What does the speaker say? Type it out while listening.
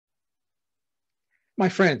My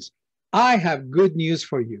friends, I have good news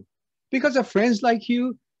for you. Because of friends like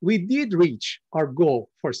you, we did reach our goal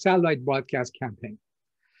for satellite broadcast campaign.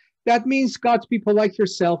 That means God's people like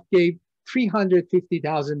yourself gave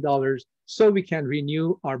 $350,000 so we can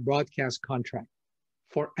renew our broadcast contract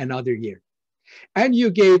for another year. And you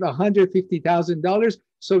gave $150,000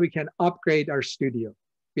 so we can upgrade our studio.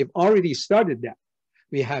 We've already started that.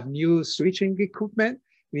 We have new switching equipment.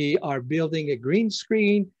 We are building a green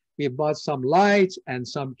screen. We bought some lights and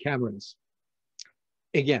some cameras.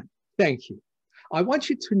 Again, thank you. I want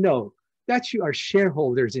you to know that you are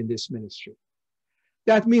shareholders in this ministry.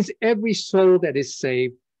 That means every soul that is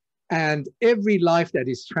saved and every life that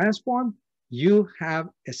is transformed, you have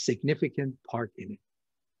a significant part in it.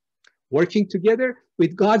 Working together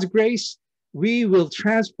with God's grace, we will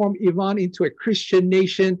transform Iran into a Christian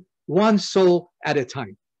nation, one soul at a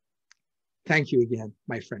time. Thank you again,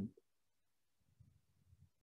 my friend.